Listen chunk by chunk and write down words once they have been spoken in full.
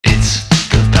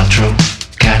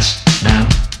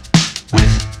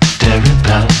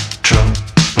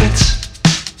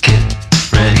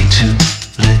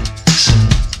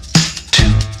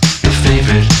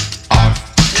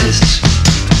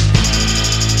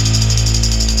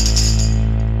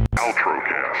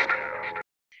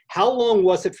How long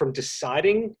was it from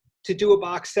deciding to do a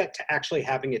box set to actually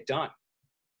having it done?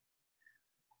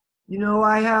 You know,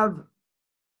 I have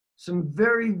some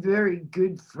very, very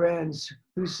good friends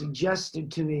who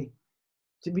suggested to me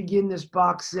to begin this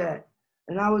box set.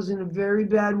 And I was in a very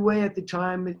bad way at the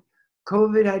time.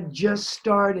 COVID had just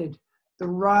started. The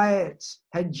riots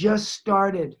had just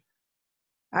started.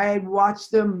 I had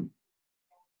watched them,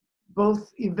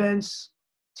 both events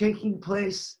taking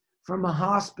place from a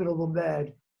hospital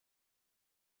bed.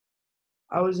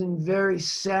 I was in very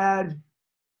sad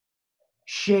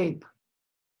shape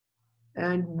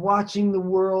and watching the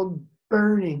world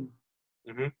burning.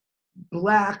 Mm-hmm.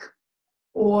 Black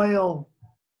oil,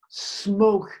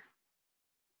 smoke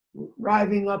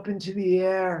rising up into the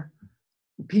air,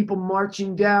 people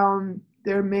marching down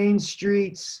their main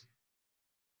streets,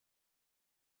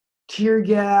 tear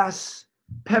gas,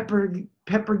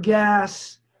 pepper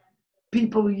gas,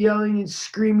 people yelling and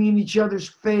screaming in each other's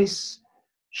face,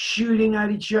 shooting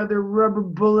at each other, rubber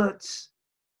bullets.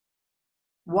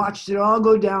 Watched it all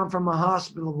go down from a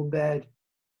hospital bed.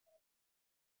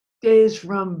 Days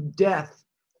from death.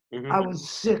 Mm-hmm. I was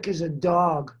sick as a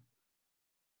dog.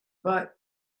 But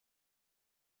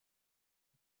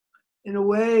in a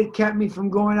way, it kept me from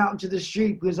going out into the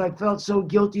street because I felt so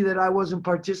guilty that I wasn't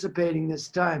participating this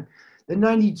time. The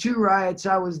 92 riots,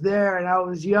 I was there and I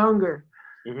was younger.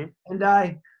 Mm-hmm.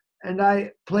 And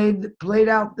I played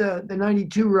out the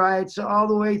 92 riots all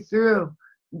the way through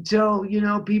until, you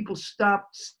know, people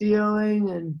stopped stealing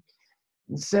and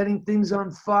setting things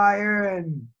on fire,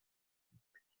 and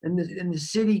the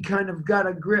city kind of got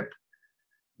a grip.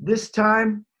 This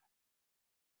time,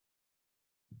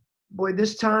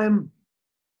 this time,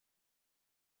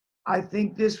 I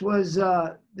think this was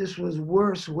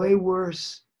worse, way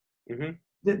worse. Mm-hmm.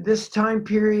 This time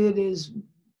period is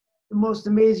the most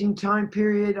amazing time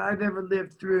period I've ever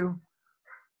lived through.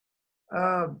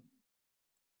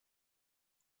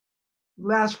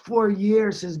 Last 4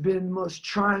 years has been the most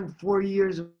trying 4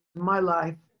 years of my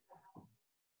life.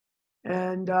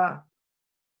 And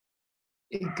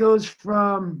it goes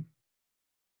from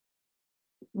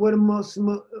what a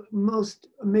most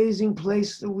amazing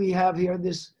place that we have here,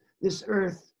 this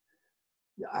earth.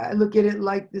 I look at it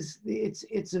like this,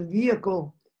 it's a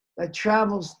vehicle that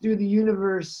travels through the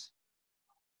universe,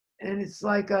 and it's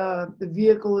like the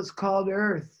vehicle is called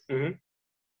Earth. Mm-hmm.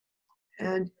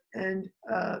 And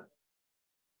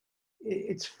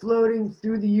it's floating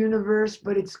through the universe,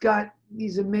 but it's got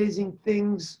these amazing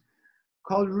things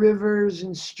called rivers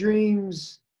and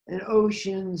streams and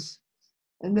oceans,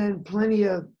 and then plenty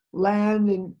of land,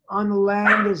 and on the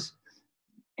land is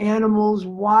animals,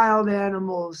 wild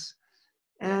animals,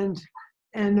 and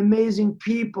amazing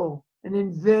people and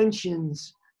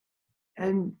inventions.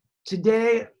 And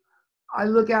today I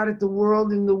look out at the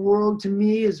world, and the world to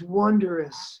me is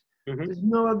wondrous. Mm-hmm. There's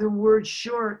no other word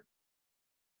short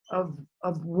of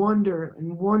wonder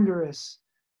and wondrous.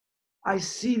 I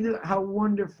see how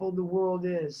wonderful the world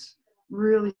is,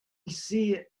 really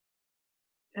see it.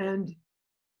 And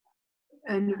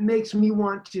it makes me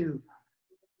want to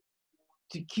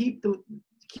keep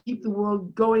the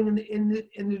world going in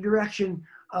the direction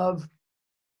of.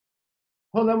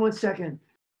 Hold on one second.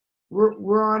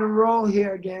 We're on a roll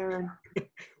here, Darren.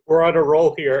 We're on a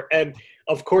roll here, and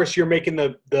of course, you're making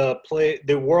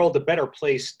the world a better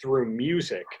place through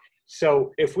music.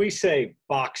 So, if we say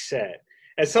box set,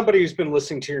 as somebody who's been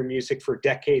listening to your music for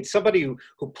decades, somebody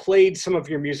who played some of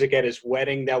your music at his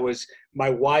wedding, that was my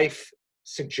wife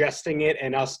suggesting it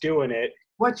and us doing it.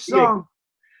 What song?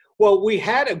 Well, we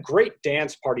had a great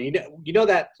dance party. You know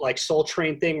that like Soul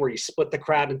Train thing where you split the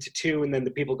crowd into two and then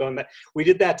the people go in that. We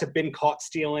did that to Been Caught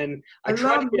Stealing. I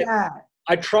love that.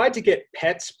 I tried to get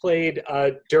Pets played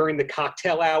during the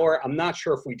cocktail hour. I'm not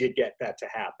sure if we did get that to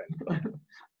happen.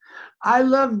 I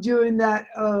love doing that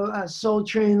Soul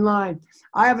Train line.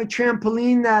 I have a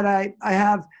trampoline that I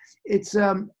have. It's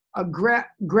a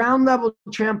ground level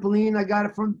trampoline. I got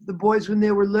it from the boys when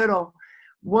they were little.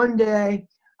 One day,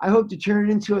 I hope to turn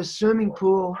it into a swimming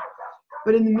pool.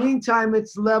 But in the meantime,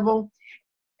 it's level.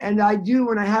 And I do,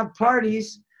 when I have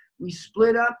parties, we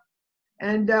split up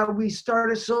and we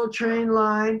start a Soul Train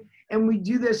line, and we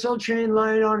do the Soul Train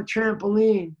line on a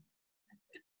trampoline.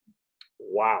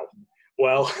 Wow.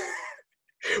 Well,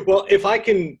 well, if I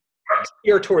can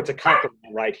steer towards a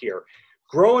compliment right here.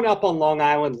 Growing up on Long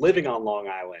Island, living on Long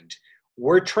Island,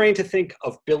 we're trained to think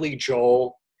of Billy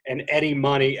Joel and Eddie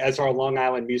Money as our Long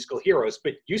Island musical heroes,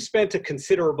 but you spent a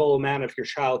considerable amount of your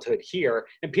childhood here,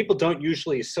 and people don't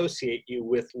usually associate you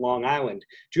with Long Island.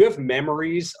 Do you have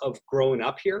memories of growing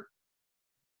up here?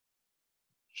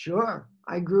 Sure.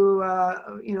 I grew,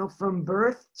 from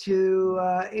birth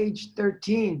to age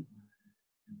 13.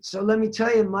 So let me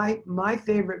tell you my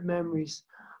favorite memories.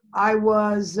 I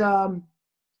was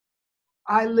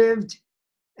I lived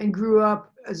and grew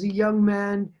up as a young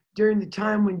man during the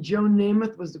time when Joe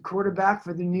Namath was the quarterback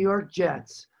for the New York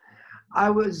Jets. I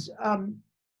was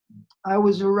I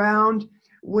was around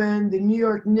when the New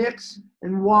York Knicks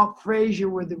and Walt Frazier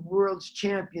were the world's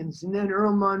champions, and then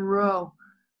Earl Monroe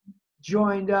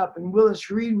joined up, and Willis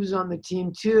Reed was on the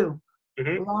team too,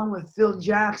 Mm-hmm. along with Phil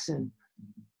Jackson.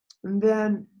 And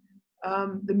then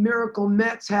the Miracle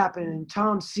Mets happened, and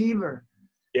Tom Seaver.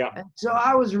 Yeah. And so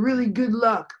I was really good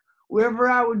luck. Wherever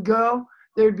I would go,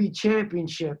 there'd be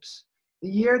championships. The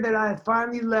year that I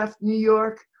finally left New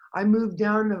York, I moved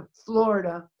down to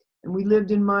Florida, and we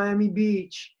lived in Miami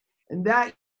Beach. And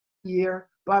that year,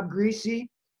 Bob Greasy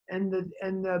and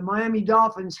the Miami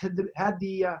Dolphins had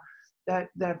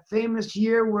that famous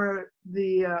year where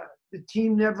the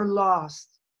team never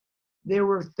lost. They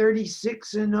were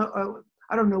 36 and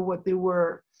I don't know what they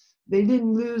were. They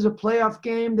didn't lose a playoff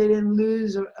game. They didn't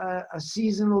lose a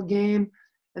seasonal game,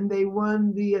 and they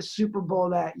won the Super Bowl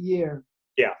that year.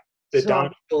 Yeah. The So,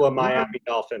 Don Shula Miami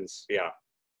Dolphins. Yeah.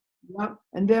 yeah.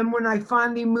 And then when I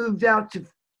finally moved out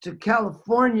to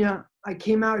California, I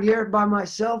came out here by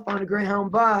myself on a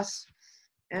Greyhound bus,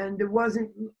 and it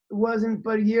wasn't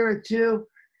but a year or two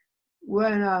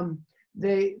when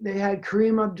they had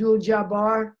Kareem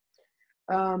Abdul-Jabbar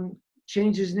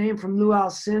changed his name from Lou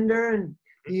Alcindor, and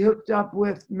he hooked up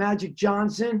with Magic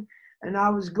Johnson, and I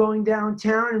was going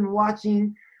downtown and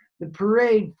watching the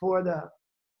parade for the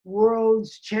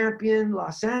world's champion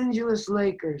Los Angeles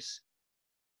Lakers.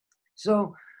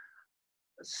 So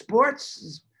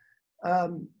sports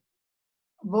have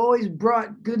always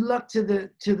brought good luck to the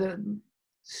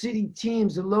city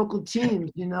teams, the local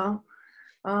teams, you know.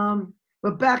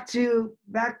 But back to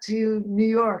New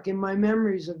York and my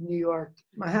memories of New York,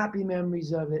 my happy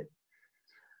memories of it.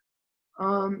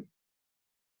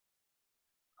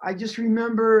 I just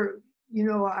remember,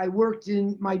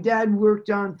 my dad worked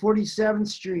on 47th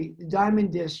Street, the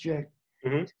Diamond District.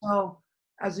 Mm-hmm. So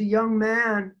as a young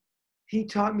man, he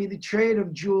taught me the trade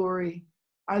of jewelry.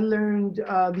 I learned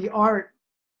the art,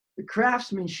 the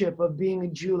craftsmanship of being a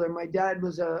jeweler. My dad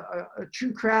was a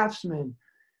true craftsman.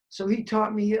 So he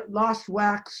taught me lost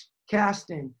wax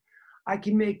casting. I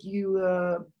can make you,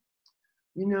 a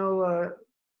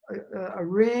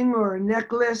ring or a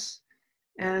necklace,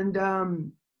 and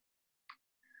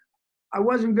I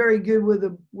wasn't very good with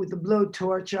a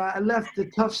blowtorch. I left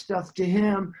the tough stuff to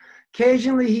him.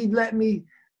 Occasionally, he'd let me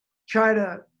try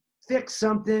to fix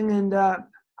something, and I'd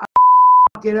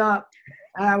fuck it up.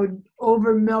 And I would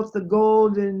over melt the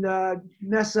gold and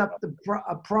mess up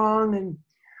a prong, and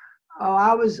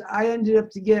I ended up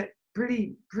to get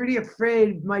pretty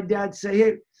afraid. My dad say,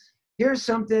 "Hey, here's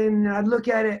something." And I'd look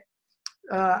at it.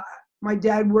 My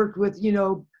dad worked with,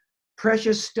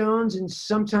 precious stones and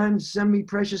sometimes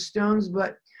semi-precious stones,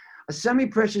 but a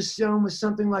semi-precious stone was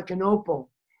something like an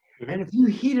opal. Mm-hmm. And if you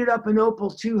heated up an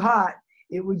opal too hot,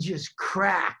 it would just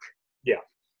crack. Yeah.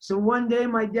 So one day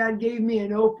my dad gave me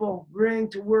an opal ring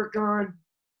to work on.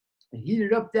 I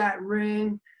heated up that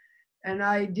ring, and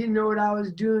I didn't know what I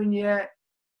was doing yet.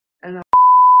 And I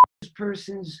this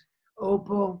person's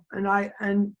opal, and I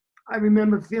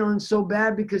remember feeling so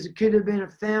bad because it could have been a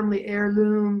family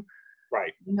heirloom.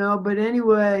 Right. But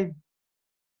anyway,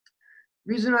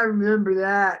 reason I remember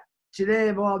that today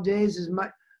of all days is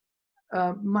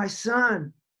my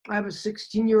son. I have a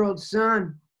 16-year-old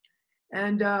son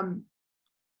and an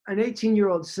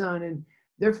 18-year-old son, and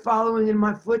they're following in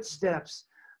my footsteps,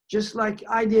 just like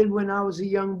I did when I was a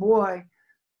young boy.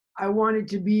 I wanted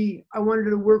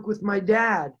to work with my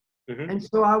dad. Mm-hmm. And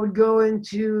so I would go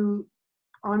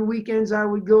on weekends, I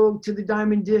would go to the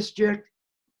Diamond District,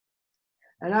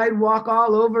 and I'd walk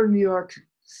all over New York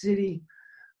City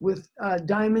with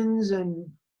diamonds and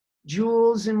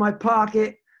jewels in my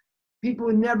pocket.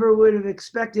 People never would have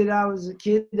expected I was a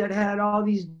kid that had all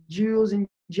these jewels and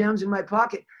gems in my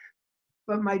pocket.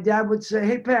 But my dad would say,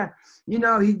 "Hey, Pat,"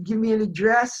 he'd give me an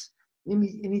address, and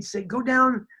he'd say, go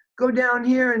down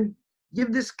here and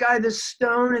give this guy this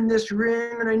stone and this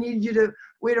ring, and I need you to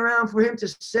wait around for him to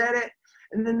set it.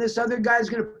 And then this other guy's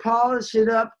going to polish it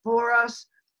up for us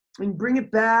and bring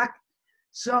it back.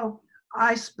 So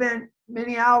I spent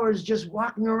many hours just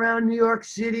walking around New York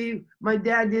City. My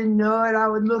dad didn't know it. I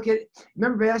would look at,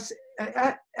 remember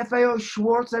FAO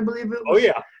Schwartz, I believe it was. Oh,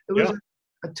 yeah. It was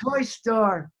a toy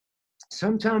store.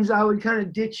 Sometimes I would kind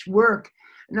of ditch work,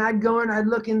 and I'd go and I'd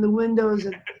look in the windows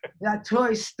of that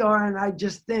toy store, and I'd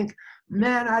just think,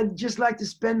 Man, I'd just like to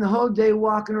spend the whole day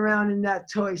walking around in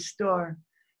that toy store.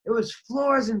 It was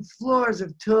floors and floors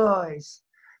of toys.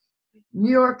 New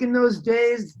York in those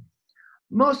days,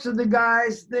 most of the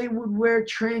guys, they would wear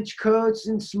trench coats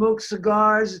and smoke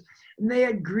cigars, and they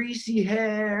had greasy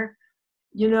hair,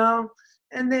 you know,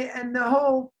 and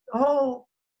the whole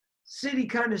city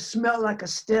kind of smelled like a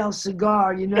stale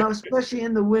cigar, you know, especially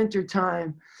in the winter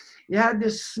time. You had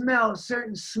this smell, a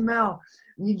certain smell,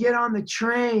 when you get on the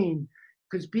train,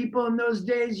 because people in those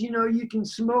days, you know, you can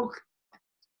smoke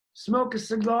a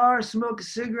cigar, smoke a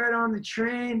cigarette on the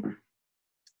train,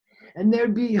 and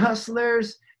there'd be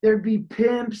hustlers, there'd be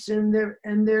pimps, and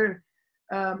their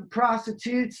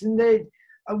prostitutes, and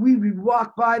we would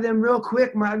walk by them real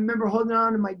quick. I remember holding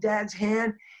on to my dad's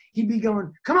hand. He'd be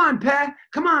going, "Come on, Pat,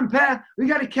 come on, Pat, we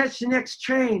got to catch the next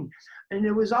train." And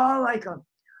it was all like a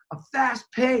fast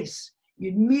pace.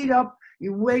 You'd meet up,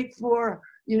 you wait for,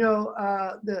 you know,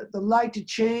 the light to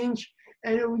change,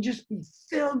 and it would just be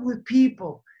filled with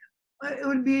people. It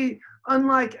would be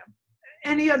unlike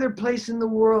any other place in the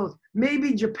world.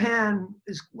 Maybe Japan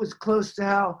was close to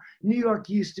how New York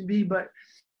used to be, but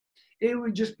it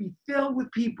would just be filled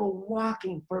with people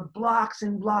walking for blocks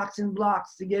and blocks and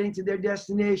blocks to getting to their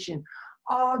destination.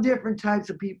 All different types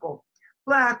of people,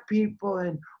 black people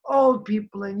and old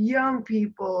people and young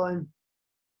people and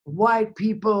white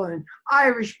people and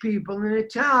Irish people and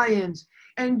Italians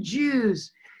and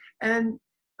Jews. And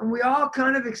we all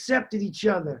kind of accepted each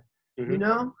other, you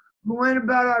know? We went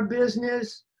about our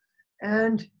business,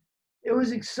 and it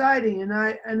was exciting. And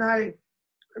I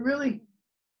really,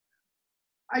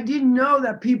 I didn't know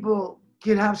that people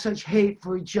could have such hate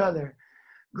for each other.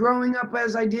 Growing up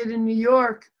as I did in New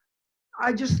York,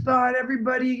 I just thought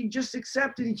everybody just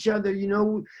accepted each other. You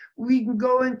know, we can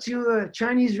go into a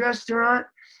Chinese restaurant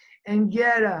and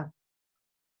get a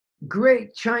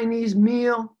great Chinese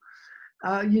meal,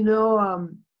 you know,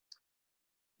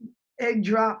 egg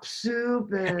drop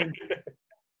soup, and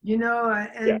you know,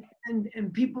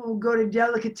 and people would go to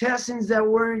delicatessens that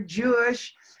weren't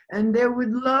Jewish, and they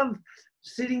would love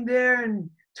sitting there and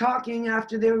talking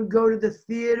after they would go to the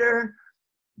theater.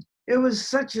 It was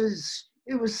such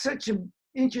an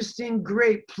interesting,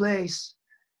 great place.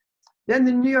 Then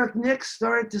the New York Knicks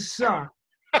started to suck.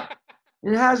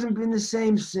 It hasn't been the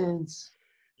same since.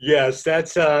 Yes,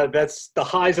 that's the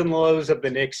highs and lows of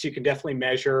the Knicks. You can definitely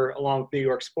measure along with New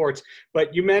York sports.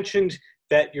 But you mentioned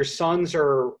that your sons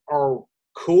are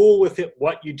cool with it,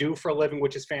 what you do for a living,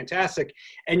 which is fantastic.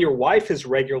 And your wife has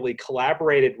regularly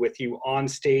collaborated with you on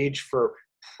stage for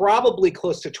probably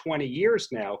close to 20 years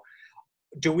now.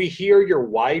 Do we hear your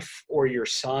wife or your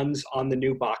sons on the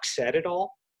new box set at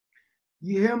all?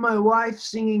 You hear my wife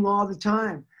singing all the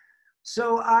time.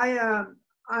 So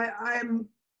I'm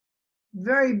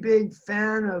very big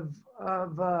fan of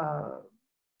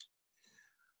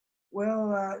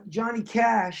Johnny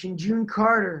Cash and June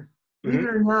Carter. Believe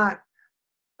it or not,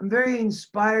 I'm very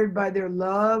inspired by their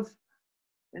love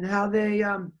and how they.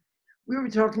 We were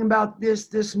talking about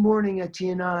this morning at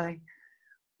TNI.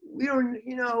 We don't,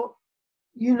 you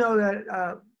know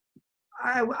that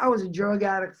I was a drug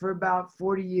addict for about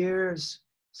 40 years,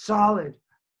 solid,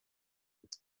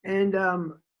 and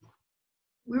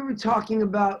we were talking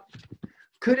about,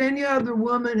 could any other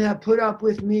woman have put up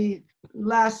with me,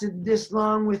 lasted this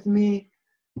long with me,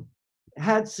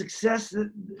 had success,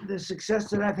 the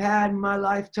success that I've had in my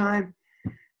lifetime?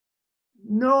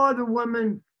 No other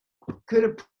woman could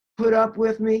have put up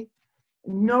with me.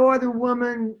 No other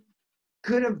woman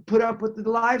could have put up with the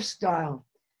lifestyle.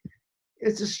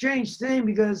 It's a strange thing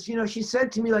because, you know, she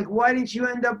said to me, like, why didn't you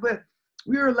end up with,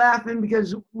 we were laughing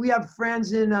because we have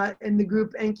friends in the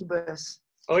group Incubus.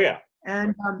 Oh, yeah.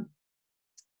 And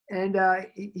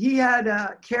he had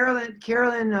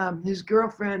Carolyn, his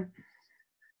girlfriend,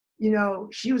 you know,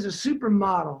 she was a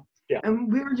supermodel. Yeah.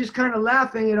 And we were just kind of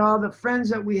laughing at all the friends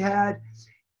that we had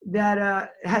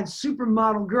that had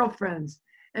supermodel girlfriends.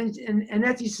 And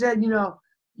Etsy said, you know,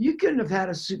 you couldn't have had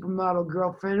a supermodel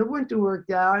girlfriend. It wouldn't have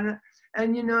worked out.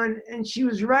 And you know, and she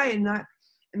was right. And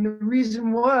the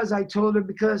reason was, I told her,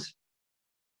 because,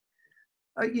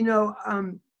 you know,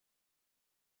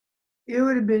 it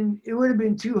would have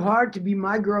been too hard to be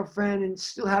my girlfriend and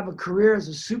still have a career as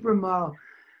a supermodel.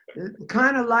 The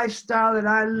kind of lifestyle that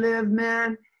I live,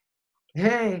 man,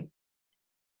 hey,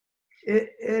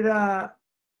 it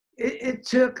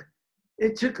took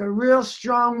a real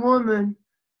strong woman.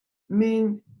 I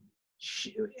mean,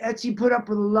 Etsy put up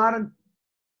with a lot of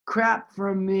crap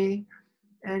from me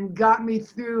and got me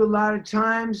through a lot of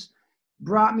times,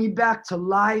 brought me back to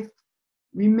life,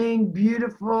 remained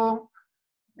beautiful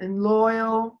and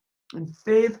loyal and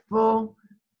faithful.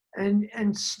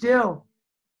 and still,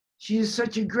 she is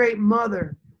such a great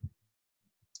mother.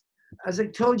 As I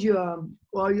told you,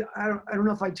 well, I don't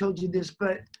know if I told you this,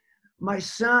 but my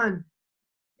son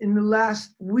in the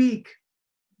last week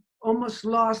almost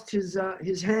lost his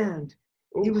hand.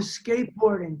 Oof. He was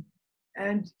skateboarding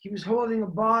and he was holding a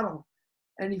bottle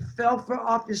and he fell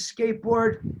off his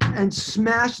skateboard and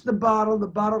smashed the bottle. The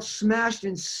bottle smashed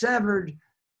and severed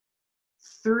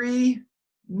three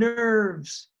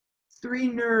nerves,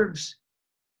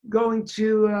 going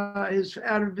to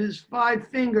out of his 5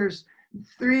 fingers.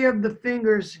 3 of the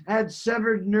fingers had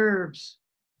severed nerves.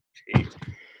 Jeez.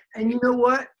 And you know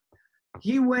what?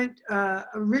 He went,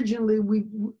 originally,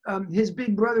 his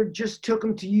big brother just took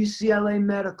him to UCLA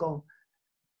Medical.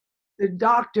 The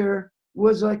doctor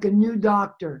was like a new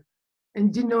doctor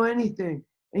and didn't know anything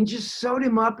and just sewed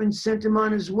him up and sent him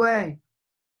on his way.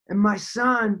 And my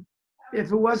son,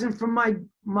 if it wasn't for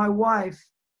my wife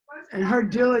and her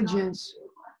diligence,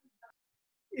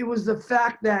 it was the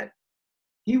fact that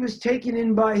he was taken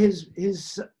in by his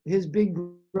big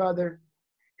brother,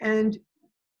 and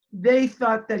they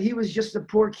thought that he was just a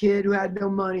poor kid who had no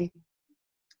money,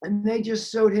 and they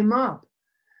just sewed him up.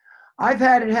 I've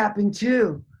had it happen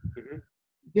too. Mm-hmm.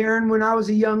 Darren, when I was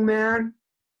a young man,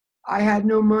 I had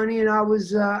no money, and I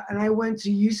went to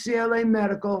UCLA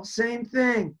Medical. Same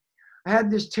thing. I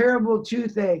had this terrible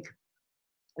toothache,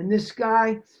 and this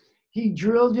guy, he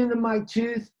drilled into my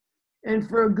tooth, and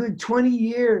for a good 20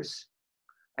 years,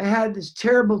 I had this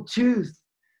terrible tooth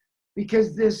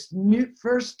because this new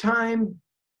first-time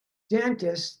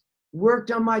dentist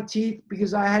worked on my teeth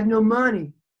because I had no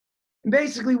money. And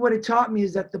basically what it taught me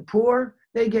is that the poor,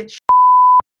 they get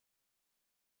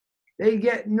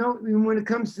no, when it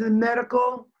comes to the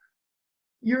medical,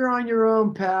 you're on your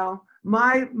own, pal.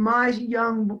 My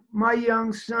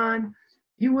young son,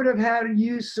 he would have had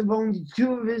use of only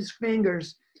 2 of his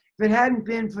fingers if it hadn't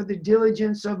been for the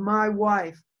diligence of my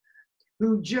wife,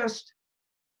 who just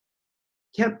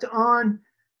kept on.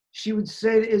 She would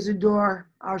say to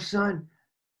Isidore, our son,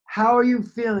 "How are you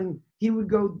feeling?" He would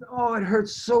go, "Oh, it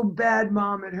hurts so bad,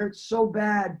 Mom. It hurts so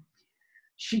bad."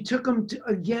 She took him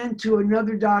again to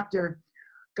another doctor.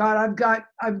 God,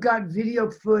 I've got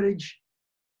video footage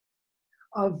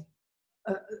of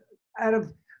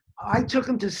I took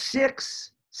him to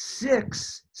six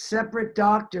separate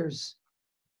doctors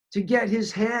to get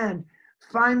his hand.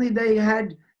 Finally, they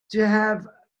had to have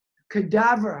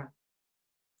cadaver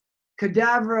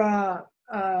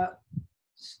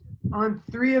on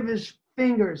 3 of his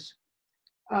fingers,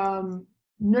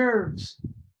 nerves,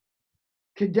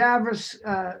 cadavers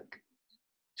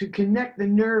to connect the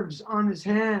nerves on his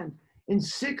hand in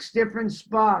 6 different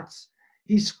spots.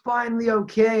 He's finally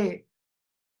okay.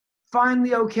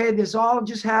 Finally okay. This all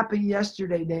just happened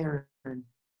yesterday, Darren.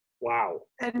 Wow.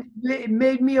 And it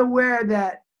made me aware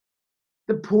that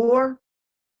the poor,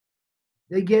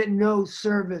 they get no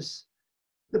service.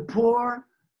 The poor,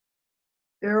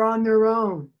 they're on their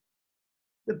own.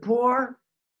 The poor,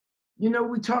 you know,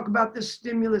 we talk about the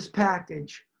stimulus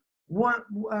package.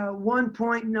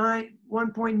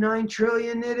 1.9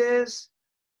 trillion it is.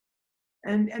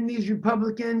 And these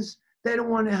Republicans, they don't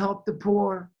want to help the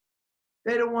poor.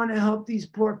 They don't want to help these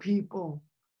poor people.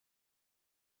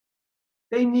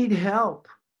 They need help.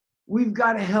 We've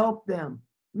got to help them.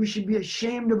 We should be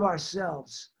ashamed of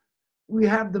ourselves. We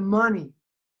have the money.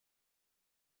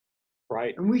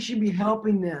 Right. And we should be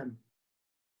helping them.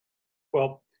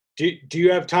 Well, do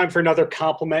you have time for another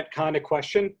compliment kind of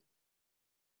question?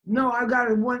 No, I got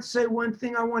to say one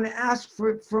thing I want to ask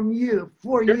from you,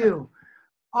 for Sure. you.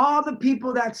 All the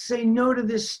people that say no to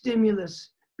this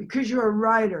stimulus, because you're a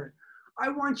writer, I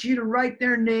want you to write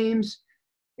their names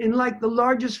in like the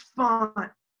largest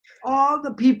font. All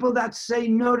the people that say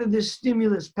no to this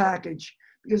stimulus package,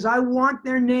 because I want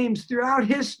their names throughout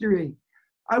history.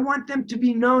 I want them to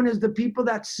be known as the people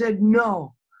that said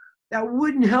no, that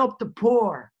wouldn't help the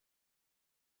poor.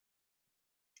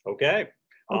 Okay.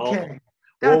 Okay.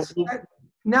 Well,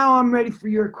 Now I'm ready for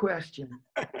your question.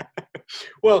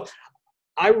 well,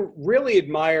 I really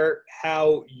admire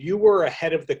how you were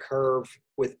ahead of the curve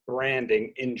with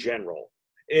branding in general.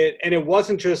 And it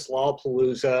wasn't just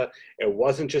Lollapalooza. It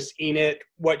wasn't just Enid,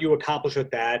 what you accomplished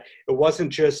with that. It wasn't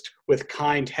just with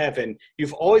Kind Heaven.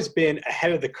 You've always been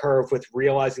ahead of the curve with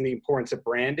realizing the importance of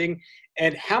branding.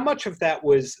 And how much of that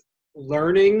was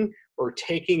learning or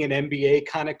taking an MBA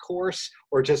kind of course,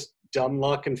 or just dumb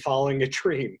luck and following a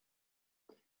dream?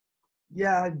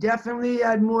 Yeah, definitely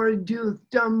had more to do with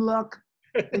dumb luck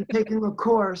than taking a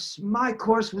course. My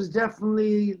course was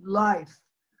definitely life.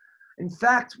 In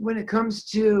fact, when it comes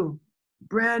to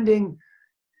branding,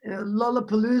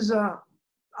 Lollapalooza,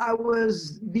 I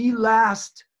was the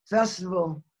last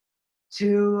festival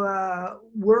to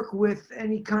work with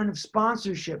any kind of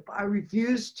sponsorship. I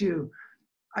refused to.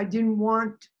 I didn't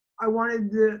want. I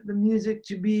wanted the music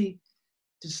to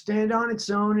stand on its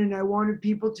own, and I wanted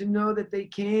people to know that they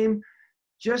came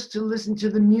just to listen to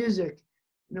the music,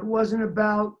 and it wasn't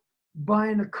about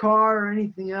buying a car or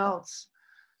anything else.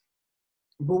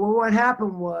 But what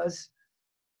happened was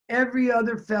every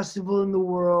other festival in the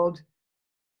world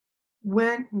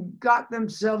went and got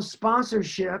themselves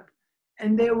sponsorship,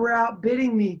 and they were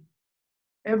outbidding me.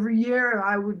 Every year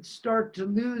I would start to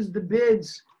lose the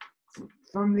bids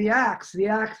from the acts. The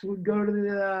acts would go to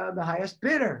the highest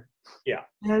bidder. Yeah.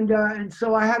 And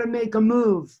so I had to make a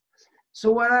move.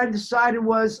 So what I decided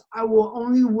was I will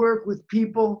only work with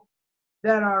people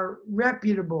that are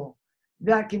reputable,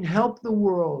 that can help the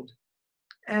world.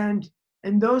 And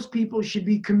those people should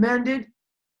be commended,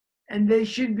 and they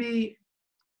should be,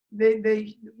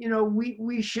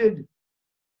 we should.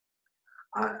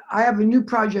 I have a new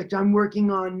project I'm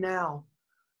working on now,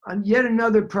 on yet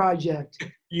another project.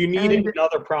 You needed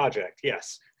another project,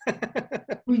 yes.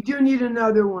 We do need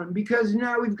another one, because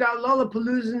now we've got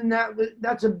Lollapalooza, and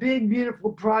that's a big,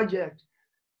 beautiful project.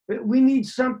 But we need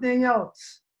something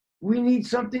else. We need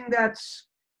something that's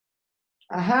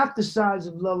a half the size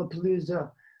of Lollapalooza,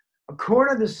 a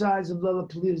quarter the size of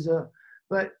Lollapalooza.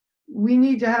 But we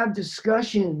need to have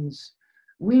discussions.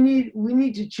 We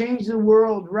need to change the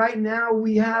world. Right now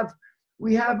we have,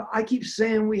 I keep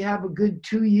saying we have a good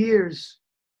 2 years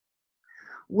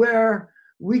where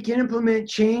we can implement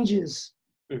changes.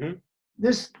 Mm-hmm.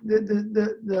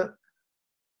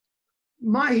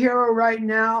 My hero right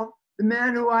now, the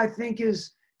man who I think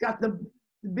is got the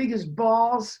biggest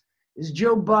balls, is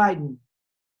Joe Biden.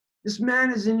 This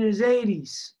man is in his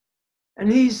 80s,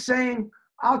 and he's saying,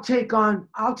 I'll take on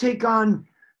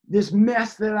this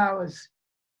mess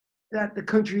that the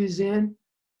country is in.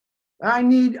 I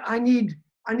need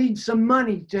some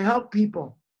money to help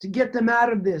people, to get them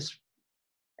out of this.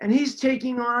 And he's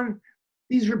taking on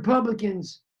these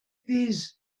Republicans,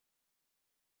 these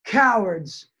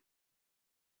cowards,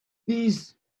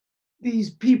 these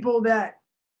people that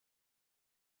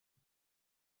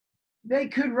they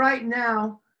could right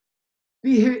now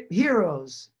be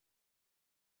heroes.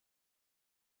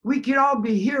 We could all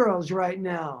be heroes right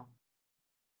now.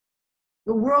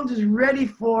 The world is ready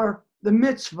for the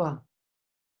mitzvah.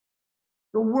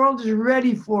 The world is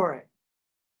ready for it.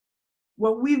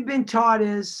 What we've been taught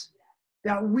is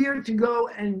that we're to go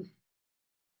and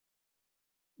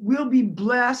we'll be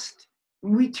blessed,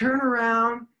 and we turn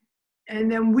around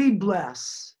and then we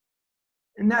bless.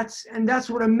 And that's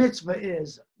what a mitzvah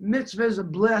is. Mitzvah is a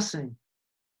blessing.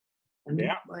 And,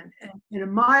 yeah. And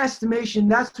in my estimation,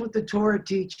 that's what the Torah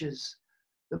teaches.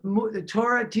 The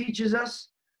Torah teaches us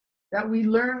that we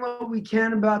learn what we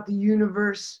can about the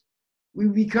universe. We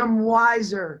become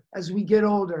wiser as we get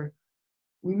older.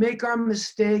 We make our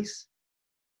mistakes,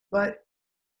 but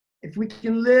if we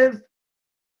can live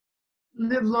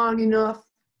long enough,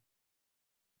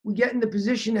 we get in the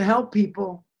position to help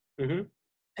people. Mm-hmm.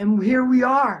 And here we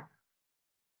are.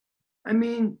 I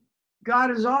mean, God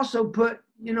has also put,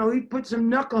 he put some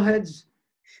knuckleheads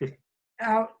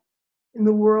out in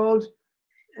the world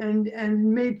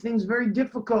and made things very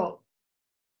difficult.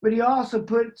 But he also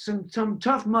put some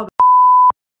tough mother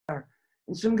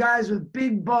and some guys with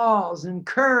big balls and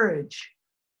courage.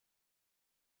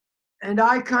 And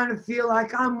I kind of feel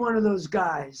like I'm one of those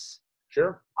guys.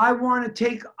 Sure. I want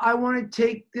to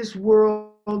take this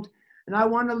world, and I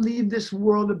want to leave this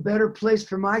world a better place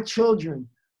for my children.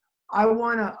 I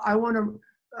want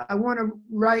to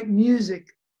write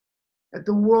music that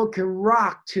the world can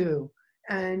rock to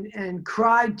and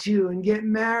cry to and get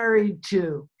married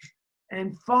to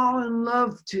and fall in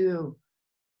love to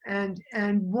and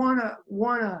wanna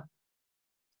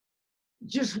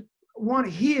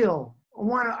heal.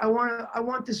 I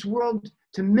want this world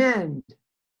to mend.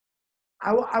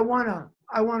 I want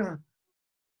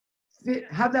to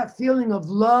have that feeling of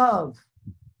love,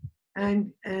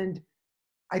 and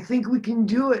I think we can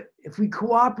do it if we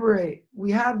cooperate.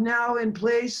 We have now in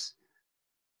place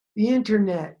the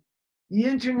internet. The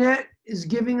internet is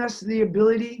giving us the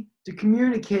ability to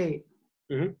communicate.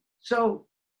 Mm-hmm. So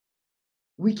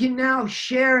we can now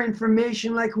share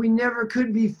information like we never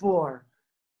could before.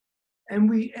 And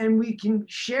we can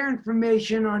share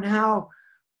information on how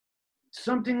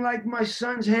something like my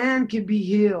son's hand could be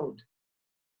healed.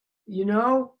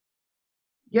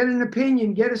 Get an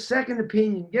opinion, get a second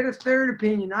opinion, get a third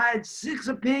opinion. I had 6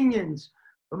 opinions,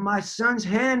 but my son's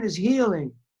hand is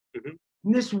healing. Mm-hmm.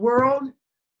 In this world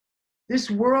is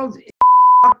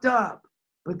fucked up.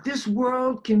 but this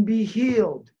world can be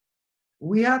healed.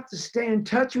 We have to stay in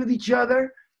touch with each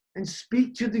other and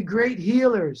speak to the great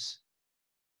healers.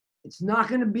 It's not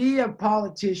going to be a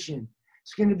politician.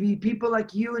 It's going to be people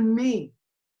like you and me,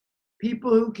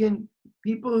 people who can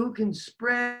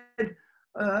spread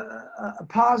a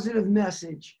positive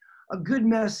message, a good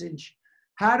message.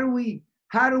 How do we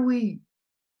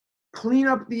clean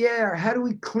up the air? How do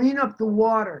we clean up the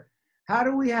water? How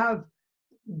do we have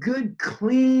good,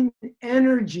 clean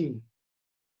energy?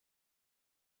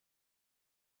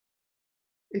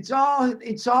 It's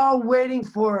all waiting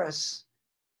for us.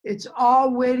 It's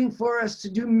all waiting for us to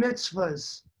do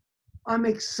mitzvahs. I'm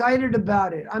excited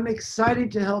about it. I'm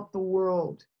excited to help the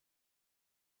world.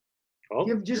 Well,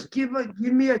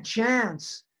 Give me a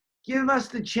chance. Give us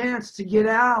the chance to get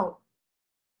out.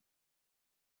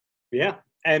 yeah.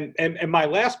 And my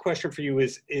last question for you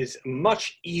is a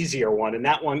much easier one, and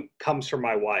that one comes from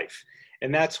my wife.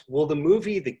 And that's, will the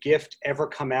movie The Gift ever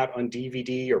come out on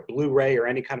DVD or Blu-ray or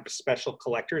any kind of a special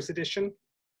collector's edition?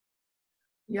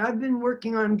 Yeah, I've been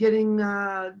working on getting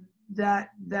that.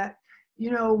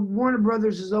 Warner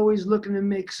Brothers is always looking to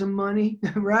make some money,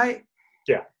 right?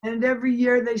 Yeah. And every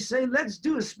year they say, let's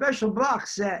do a special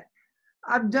box set.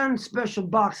 I've done special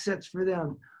box sets for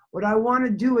them. What I want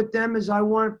to do with them is I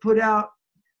want to put out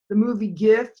the movie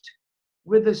Gift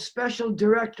with a special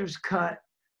director's cut.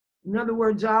 In other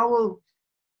words, I will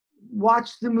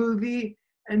watch the movie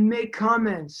and make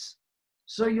comments.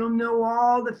 So you'll know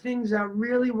all the things that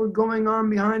really were going on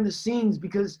behind the scenes,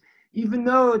 because even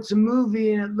though it's a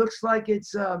movie and it looks like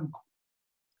it's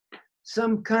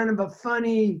some kind of a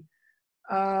funny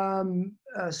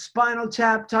Spinal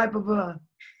Tap type of a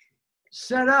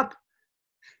setup,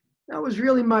 that was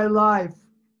really my life.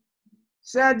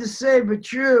 Sad to say, but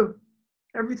true.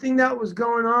 Everything that was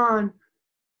going on,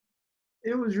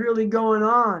 it was really going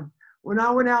on. When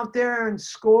I went out there and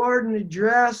scored in a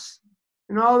dress,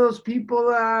 and all those people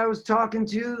that I was talking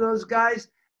to, those guys,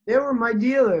 they were my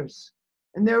dealers,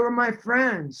 and they were my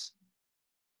friends.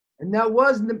 And that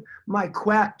wasn't my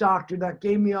quack doctor that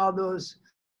gave me all those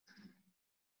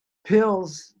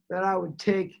pills that I would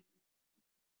take.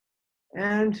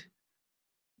 And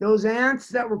those ants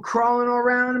that were crawling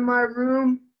around in my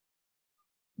room,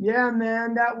 yeah,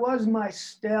 man, that was my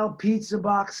stale pizza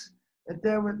box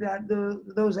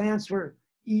those ants were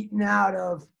eating out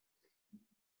of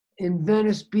in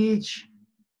Venice Beach.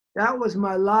 That was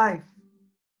my life.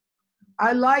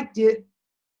 I liked it,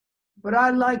 but I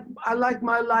like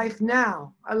my life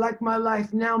now. I like my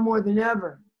life now more than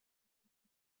ever.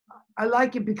 I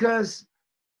like it because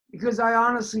I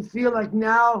honestly feel like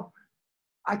now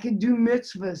I can do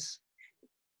mitzvahs.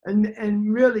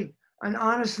 And really, and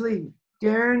honestly,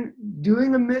 Darren,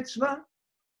 doing a mitzvah,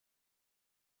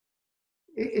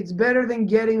 it's better than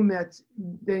getting a mitzvah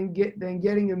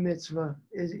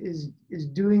is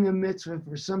doing a mitzvah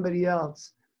for somebody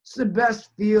else. It's the best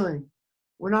feeling.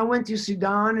 When I went to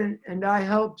Sudan and I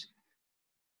helped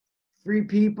free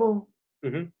people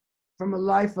from a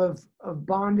life of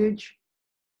bondage,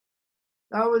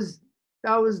 that was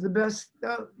the best.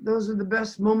 Those are the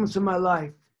best moments of my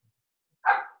life.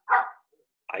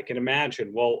 I can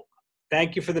imagine. Well,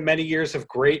 thank you for the many years of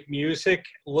great music.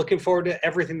 Looking forward to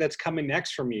everything that's coming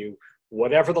next from you,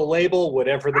 whatever the label,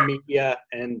 whatever the media,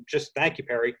 and just thank you,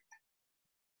 Perry.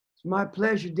 It's my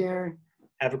pleasure, Darren.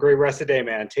 Have a great rest of the day,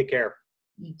 man. Take care.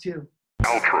 You too.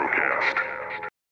 Outrocast.